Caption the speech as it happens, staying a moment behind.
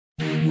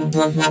What's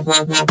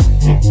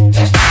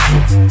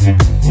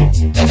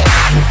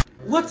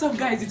up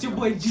guys, it's your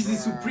boy Jeezy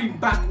Supreme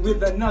back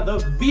with another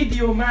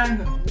video,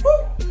 man.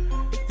 Woo!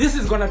 This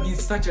is gonna be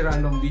such a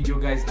random video,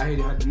 guys. I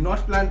had not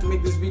planned to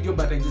make this video,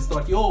 but I just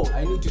thought, yo,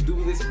 I need to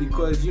do this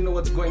because you know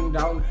what's going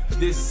down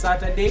this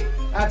Saturday.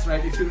 That's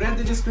right, if you read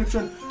the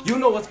description, you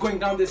know what's going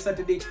down this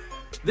Saturday.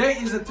 There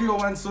is a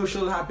 301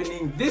 social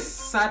happening this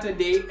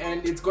Saturday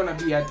and it's gonna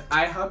be at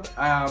iHub.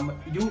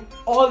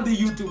 All the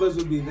YouTubers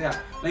will be there,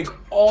 like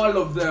all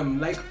of them,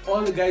 like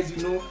all the guys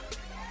you know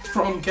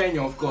from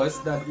Kenya, of course,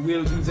 that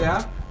will be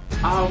there.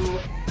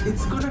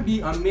 It's gonna be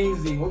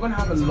amazing. We're gonna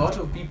have a lot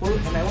of people,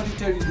 and I want to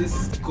tell you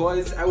this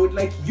because I would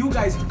like you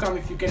guys to come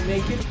if you can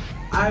make it.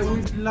 I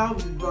would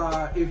love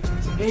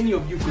if any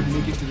of you could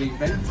make it to the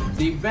event.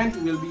 The event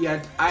will be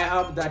at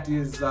iHub, that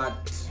is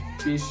at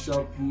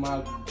Bishop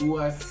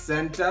Magua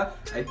Center,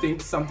 I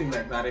think, something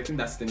like that. I think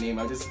that's the name.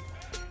 I'll just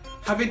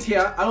have it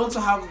here. I'll also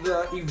have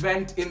the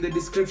event in the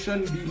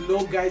description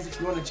below, guys.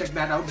 If you want to check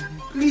that out,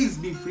 please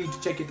be free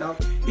to check it out.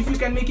 If you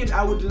can make it,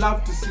 I would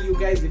love to see you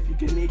guys if you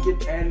can make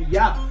it. And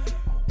yeah,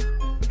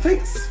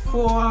 thanks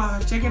for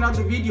checking out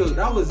the video.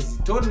 That was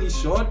totally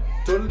short,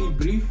 totally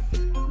brief.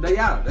 But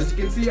yeah, as you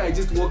can see, I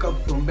just woke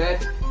up from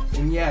bed,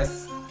 and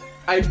yes,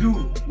 I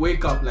do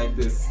wake up like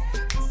this.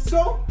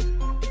 So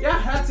yeah,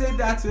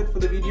 that's it for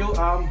the video.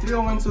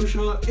 301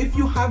 social. If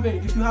you have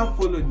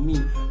followed me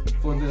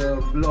for the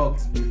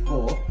vlogs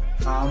before,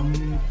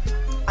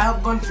 I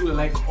have gone through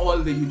like all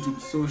the YouTube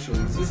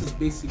socials. This is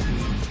basically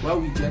where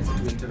we get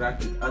to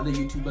interact with other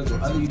YouTubers, or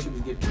other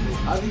YouTubers get to know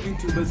other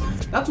YouTubers.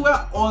 That's where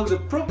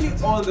probably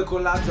all the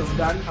collabs I've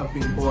done have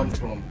been born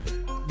from.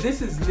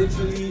 This is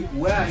literally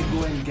where I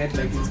go and get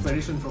like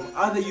inspiration from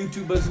other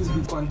YouTubers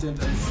who do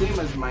content and same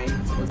as mine,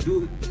 or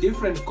do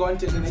different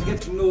content, and I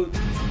get to know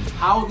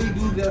how they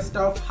do their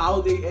stuff,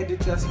 how they edit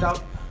their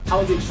stuff,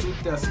 how they shoot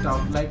their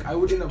stuff. Like, I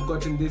wouldn't have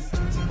gotten this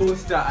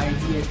poster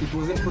idea if it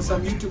wasn't for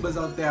some YouTubers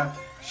out there.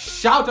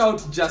 Shout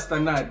out Just a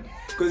Nerd,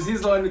 because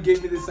he's the one who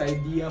gave me this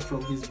idea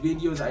from his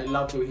videos. I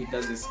love how he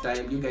does his style.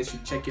 You guys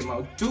should check him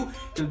out too.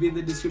 He'll be in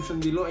the description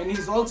below, and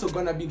he's also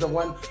gonna be the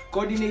one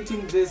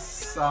coordinating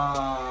this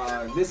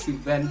this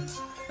event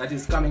that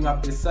is coming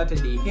up this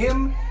Saturday.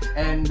 Him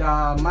and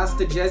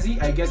Master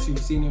Jazzy. I guess you've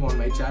seen him on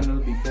my channel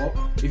before.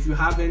 If you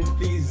haven't,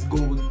 please go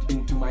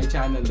into my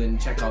channel and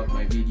check out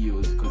my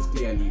videos, because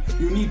clearly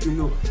you need to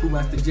know who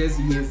Master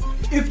Jazzy is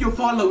if you're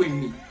following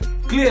me.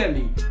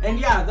 Clearly. And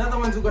yeah, they're the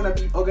ones who are gonna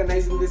be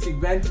organizing this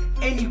event.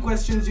 Any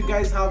questions you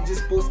guys have,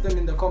 just post them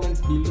in the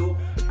comments below.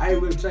 I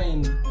will try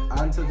and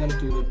answer them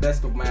to the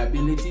best of my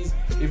abilities.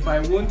 If I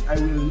won't, I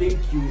will link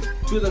you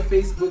to the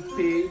Facebook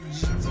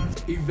page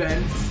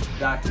event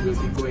that will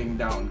be going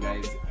down,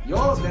 guys.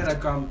 Y'all better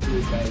come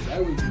through, guys.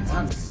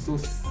 I'm so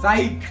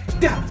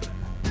psyched.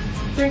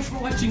 Thanks for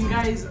watching,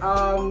 guys.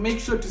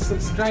 Make sure to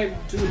subscribe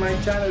to my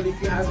channel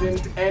if you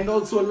haven't, and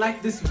also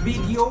like this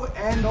video,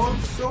 and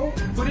also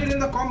put it in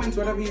the comments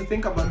whatever you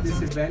think about this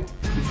event.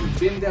 If you've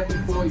been there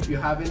before, if you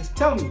haven't,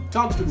 tell me,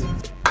 talk to me.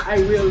 I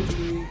will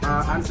be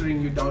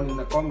answering you down in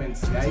the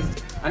comments, guys.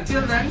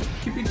 Until then,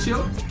 keep it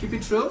chill, keep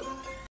it real.